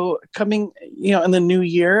so coming, in the new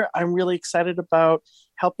year, I'm really excited about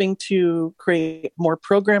helping to create more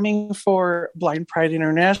programming for Blind Pride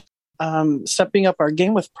International, stepping up our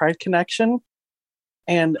game with Pride Connection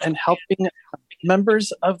and helping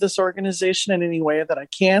members of this organization in any way that I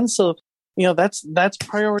can. So, that's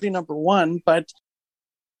priority number one. But,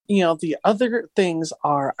 the other things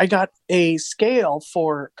are, I got a scale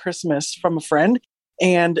for Christmas from a friend,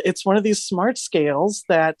 and it's one of these smart scales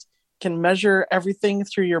that can measure everything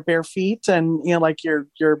through your bare feet and, like your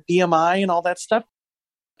BMI and all that stuff.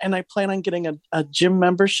 And I plan on getting a gym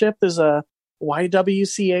membership. There's a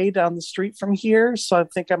YWCA down the street from here. So I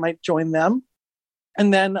think I might join them.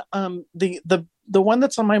 And then the one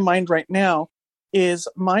that's on my mind right now is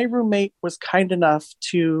my roommate was kind enough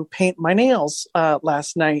to paint my nails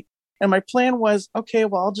last night. And my plan was, okay,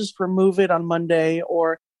 well, I'll just remove it on Monday,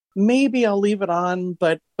 or maybe I'll leave it on,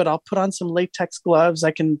 but I'll put on some latex gloves.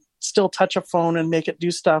 I can still touch a phone and make it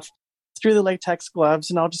do stuff through the latex gloves,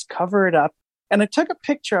 and I'll just cover it up. And I took a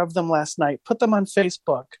picture of them last night, put them on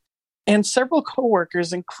Facebook, and several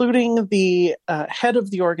coworkers, including the head of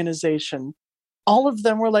the organization, all of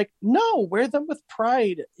them were like, no, wear them with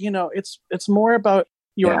pride. It's more about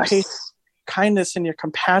your kindness and your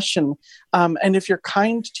compassion. And if you're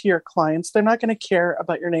kind to your clients, they're not going to care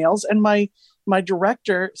about your nails. And my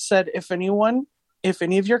director said, if any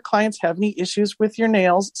of your clients have any issues with your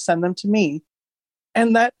nails, send them to me.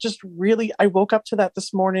 And that just really, I woke up to that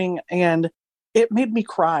this morning, and it made me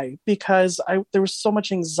cry, because there was so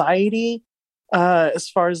much anxiety as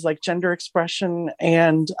far as like gender expression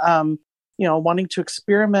and, wanting to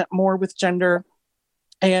experiment more with gender,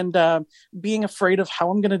 and being afraid of how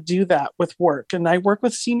I'm going to do that with work. And I work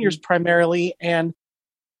with seniors primarily, and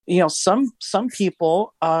some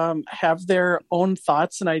people have their own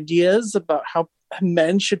thoughts and ideas about how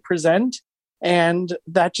men should present, and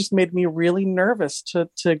that just made me really nervous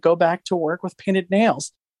to go back to work with painted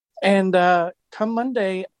nails. And come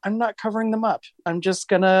Monday, I'm not covering them up. I'm just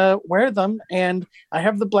gonna wear them, and I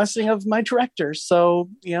have the blessing of my director. So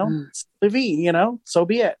Livy, so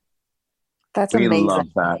be it. That's we amazing. Love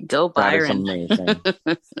that. Go Byron. That is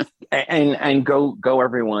amazing. and go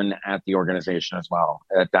everyone at the organization as well.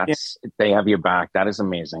 They have your back. That is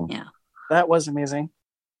amazing. Yeah, that was amazing.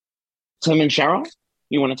 Tim and Cheryl,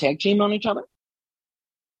 you want to tag team on each other?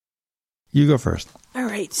 You go first. All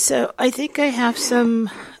right. So I think I have some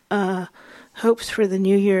hopes for the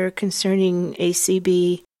new year concerning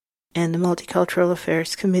ACB and the Multicultural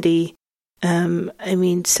Affairs Committee. Some of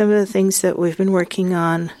the things that we've been working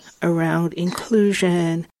on around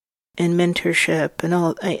inclusion and mentorship and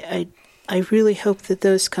all, I really hope that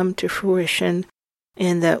those come to fruition,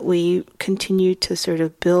 and that we continue to sort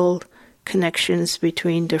of build connections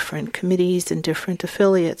between different committees and different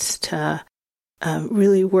affiliates to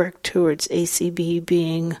really work towards ACB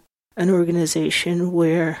being an organization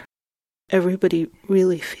where everybody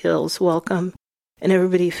really feels welcome and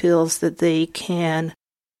everybody feels that they can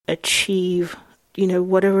achieve,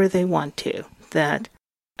 whatever they want to, that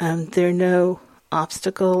there are no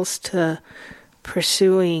obstacles to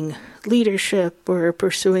pursuing leadership or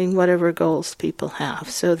pursuing whatever goals people have.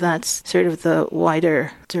 So that's sort of the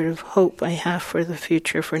wider sort of hope I have for the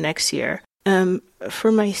future for next year.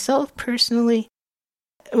 For myself personally,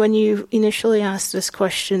 when you initially asked this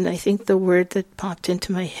question, I think the word that popped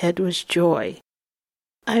into my head was joy.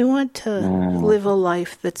 I want to live a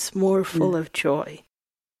life that's more full of joy.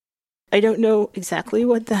 I don't know exactly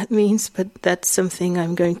what that means, but that's something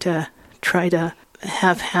I'm going to try to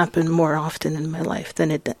have happen more often in my life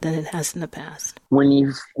than it has in the past. When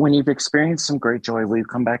you've experienced some great joy, will you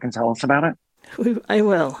come back and tell us about it? I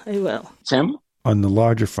will. Tim? On the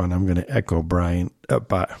larger front, I'm going to echo Brian.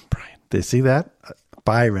 Brian, did you see that?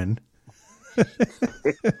 Byron. I'm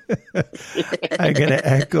going to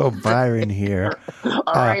echo Byron here. All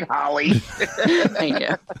right, Holly.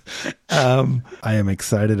 Yeah. I am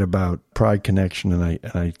excited about Pride Connection, and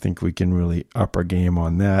I think we can really up our game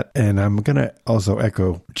on that. And I'm going to also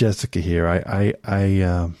echo Jessica here.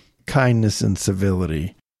 I kindness and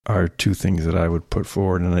civility are two things that I would put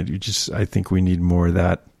forward, and I think we need more of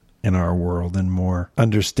that in our world, and more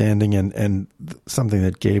understanding, and something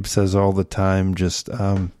that Gabe says all the time, just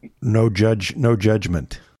no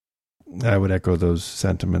judgment. I would echo those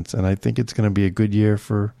sentiments, and I think it's going to be a good year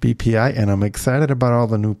for BPI, and I'm excited about all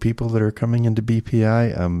the new people that are coming into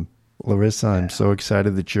BPI. Larissa, I'm so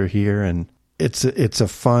excited that you're here, and it's a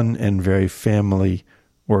fun and very family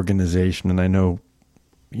organization, and I know,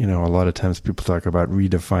 a lot of times people talk about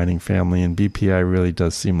redefining family, and BPI really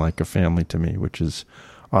does seem like a family to me, which is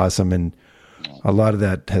awesome. And a lot of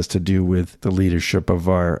that has to do with the leadership of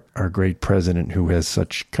our great president, who has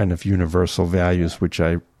such kind of universal values, which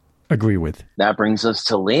I agree with. That brings us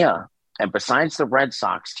to Leah. And besides the Red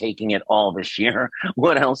Sox taking it all this year,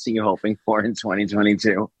 what else are you hoping for in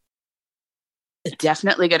 2022?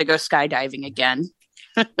 Definitely going to go skydiving again.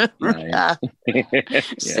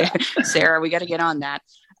 Sarah, we got to get on that.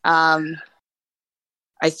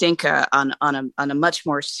 I think on a much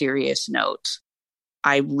more serious note,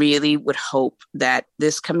 I really would hope that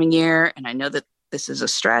this coming year, and I know that this is a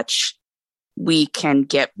stretch, we can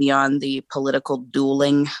get beyond the political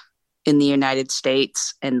dueling in the United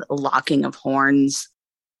States and the locking of horns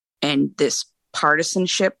and this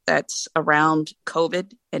partisanship that's around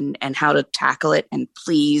COVID and how to tackle it, and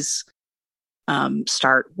please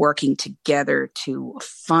start working together to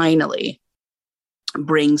finally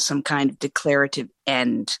bring some kind of declarative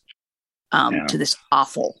end to this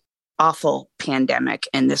awful awful pandemic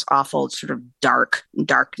and this awful sort of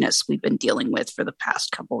darkness we've been dealing with for the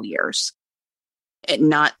past couple of years. And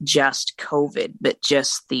not just COVID, but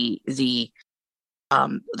just the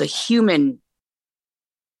human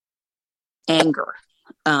anger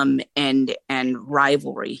and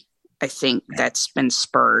rivalry, I think, that's been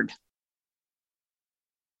spurred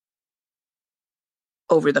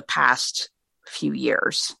over the past few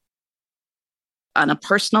years. On a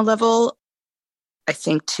personal level, I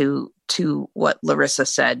think to what Larissa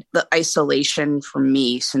said, the isolation for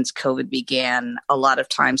me since COVID began a lot of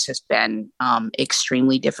times has been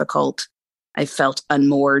extremely difficult. I felt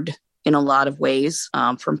unmoored in a lot of ways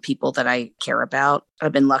from people that I care about.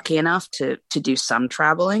 I've been lucky enough to do some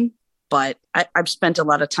traveling, but I've spent a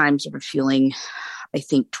lot of time sort of feeling, I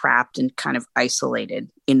think, trapped and kind of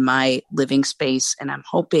isolated in my living space. And I'm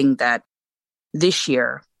hoping that this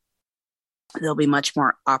year there'll be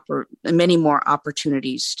many more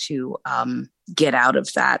opportunities to get out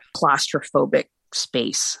of that claustrophobic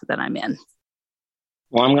space that I'm in.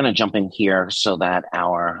 Well, I'm going to jump in here so that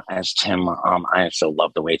as Tim, I so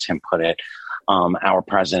love the way Tim put it, our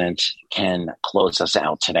president can close us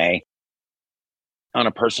out today. On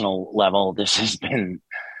a personal level, this has been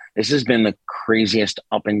the craziest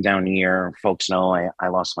up and down year. Folks know I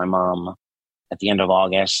lost my mom at the end of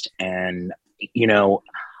August, and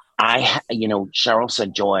Cheryl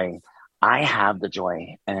said joy. I have the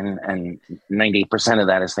joy, and 98% of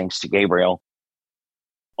that is thanks to Gabriel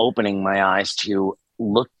opening my eyes to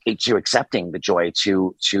accepting the joy,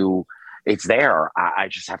 to it's there. I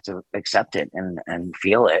just have to accept it and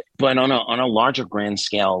feel it. But on a larger grand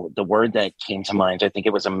scale, the word that came to mind, I think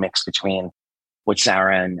it was a mix between what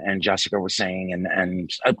Sarah and Jessica were saying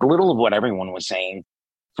and a little of what everyone was saying.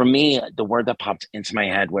 For me, the word that popped into my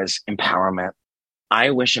head was empowerment.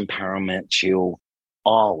 I wish empowerment to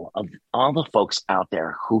all the folks out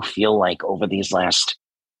there who feel like over these last,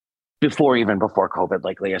 before COVID,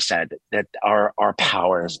 like Leah said, that our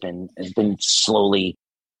power has been slowly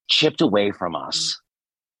chipped away from us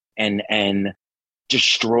and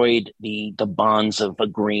destroyed the bonds of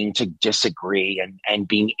agreeing to disagree and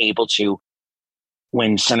being able to,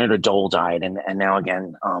 when Senator Dole died and now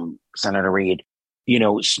again, Senator Reid,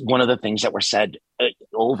 one of the things that were said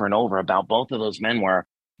over and over about both of those men were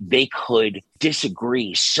they could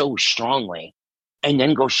disagree so strongly and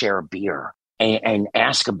then go share a beer and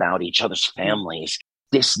ask about each other's families.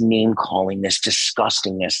 This name calling, this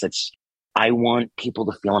disgustingness, I want people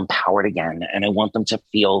to feel empowered again. And I want them to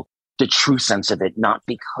feel the true sense of it, not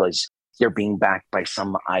because they're being backed by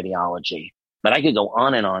some ideology. But I could go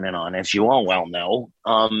on and on and on, as you all well know.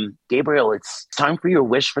 Gabriel, it's time for your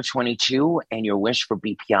wish for 22 and your wish for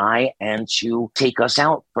BPI and to take us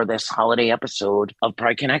out for this holiday episode of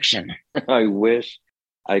Pride Connection. I wish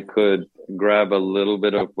I could grab a little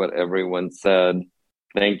bit of what everyone said.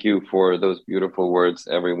 Thank you for those beautiful words,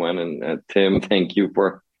 everyone. And Tim, thank you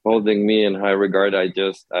for holding me in high regard. I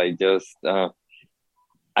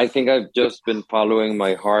think I've just been following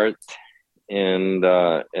my heart. And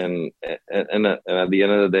at the end of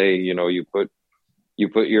the day, you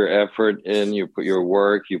put your effort in, you put your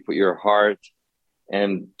work, you put your heart.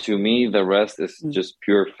 And to me, the rest is just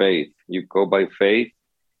pure faith. You go by faith,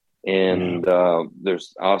 and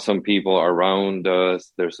there's awesome people around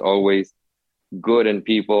us. There's always good in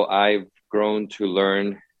people. I've grown to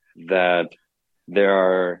learn that there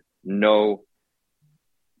are no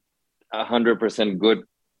 100% good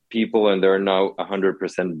people and there are no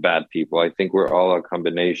 100% bad people. I think we're all a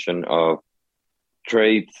combination of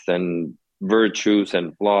traits and virtues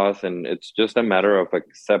and flaws, and it's just a matter of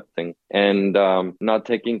accepting and not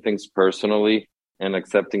taking things personally and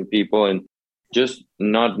accepting people and just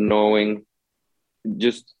not knowing,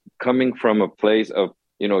 just coming from a place of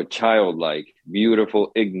childlike,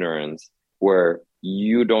 beautiful ignorance where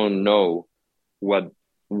you don't know what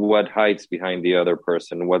hides behind the other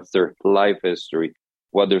person, what's their life history,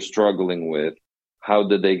 what they're struggling with, how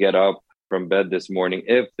did they get up from bed this morning,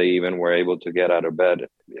 if they even were able to get out of bed.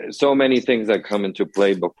 So many things that come into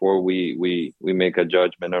play before we make a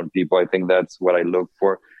judgment on people. I think that's what I look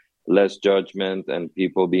for. Less judgment and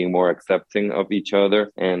people being more accepting of each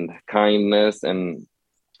other and kindness. And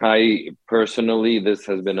I personally, this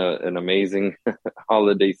has been an amazing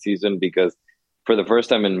holiday season because for the first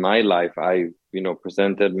time in my life, I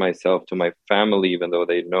presented myself to my family, even though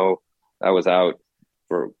they know I was out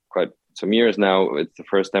for quite some years now. It's the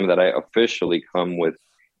first time that I officially come with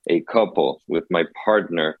a couple, with my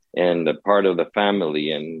partner and a part of the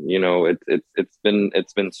family. And,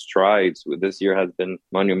 it's been strides. This year has been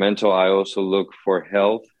monumental. I also look for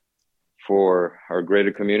health for our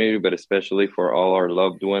greater community, but especially for all our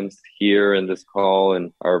loved ones here in this call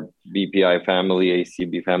and our BPI family,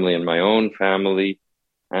 ACB family, and my own family,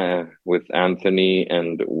 with Anthony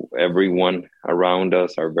and everyone around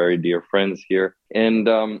us, our very dear friends here. And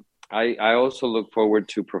I also look forward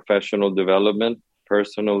to professional development.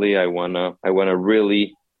 Personally, I wanna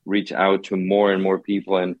really reach out to more and more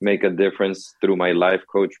people and make a difference through my life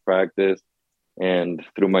coach practice and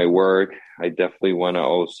through my work. I definitely want to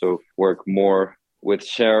also work more with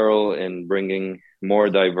Cheryl in bringing more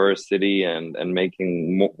diversity and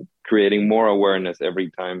creating more awareness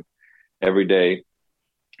every day.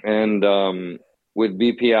 And with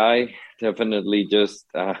BPI, definitely just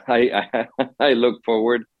I look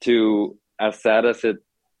forward to, as sad as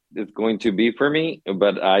it's going to be for me,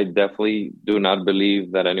 but I definitely do not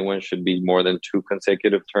believe that anyone should be more than 2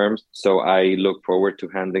 consecutive terms. So I look forward to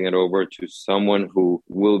handing it over to someone who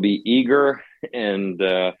will be eager and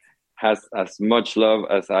has as much love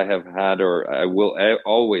as I have had, or I will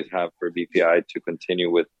always have, for BPI to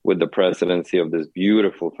continue with the presidency of this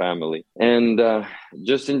beautiful family. And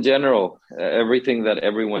just in general, everything that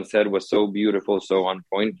everyone said was so beautiful, so on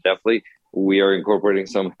point. Definitely, we are incorporating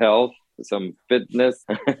some health, some fitness,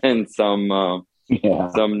 and some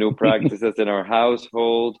new practices in our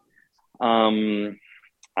household.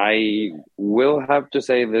 I will have to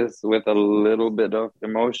say this with a little bit of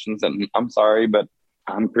emotions, and I'm sorry, but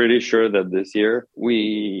I'm pretty sure that this year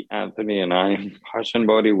we, Anthony and I, Posh and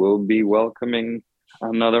Bodhi, will be welcoming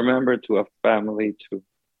another member to a family to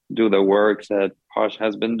do the work that Posh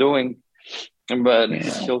has been doing, but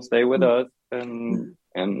she'll stay with us, and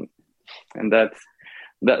that's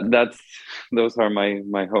those are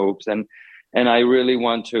my hopes. And I really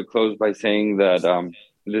want to close by saying that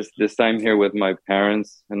this time here with my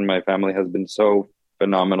parents and my family has been so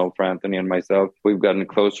phenomenal for Anthony and myself. We've gotten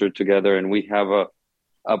closer together, and we have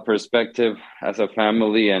a perspective as a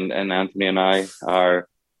family, and Anthony and I are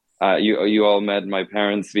you all met my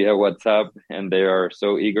parents via WhatsApp, and they are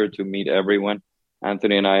so eager to meet everyone.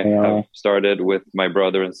 Anthony and I have started with my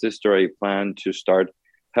brother and sister a plan to start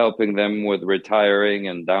helping them with retiring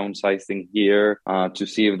and downsizing here, to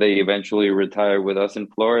see if they eventually retire with us in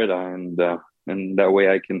Florida, and that way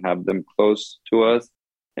I can have them close to us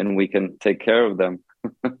and we can take care of them.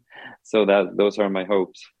 So those are my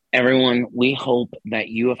hopes. Everyone, we hope that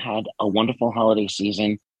you have had a wonderful holiday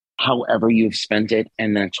season, however you've spent it,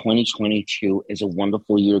 and that 2022 is a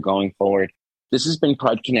wonderful year going forward. This has been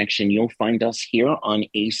Pride Connection. You'll find us here on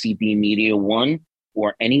ACB Media One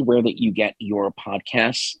or anywhere that you get your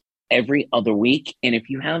podcasts every other week. And if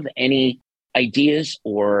you have any ideas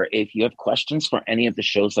or if you have questions for any of the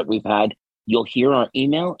shows that we've had, you'll hear our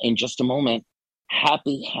email in just a moment.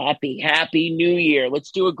 Happy New Year.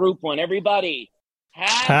 Let's do a group one, everybody.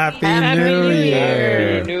 Happy New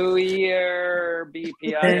Year. Happy New Year,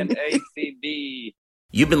 BPI and ACB.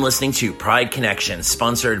 You've been listening to Pride Connection,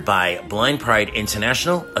 sponsored by Blind Pride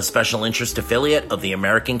International, a special interest affiliate of the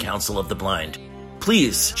American Council of the Blind.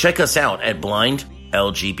 Please check us out at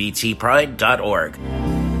blindlgbtpride.org.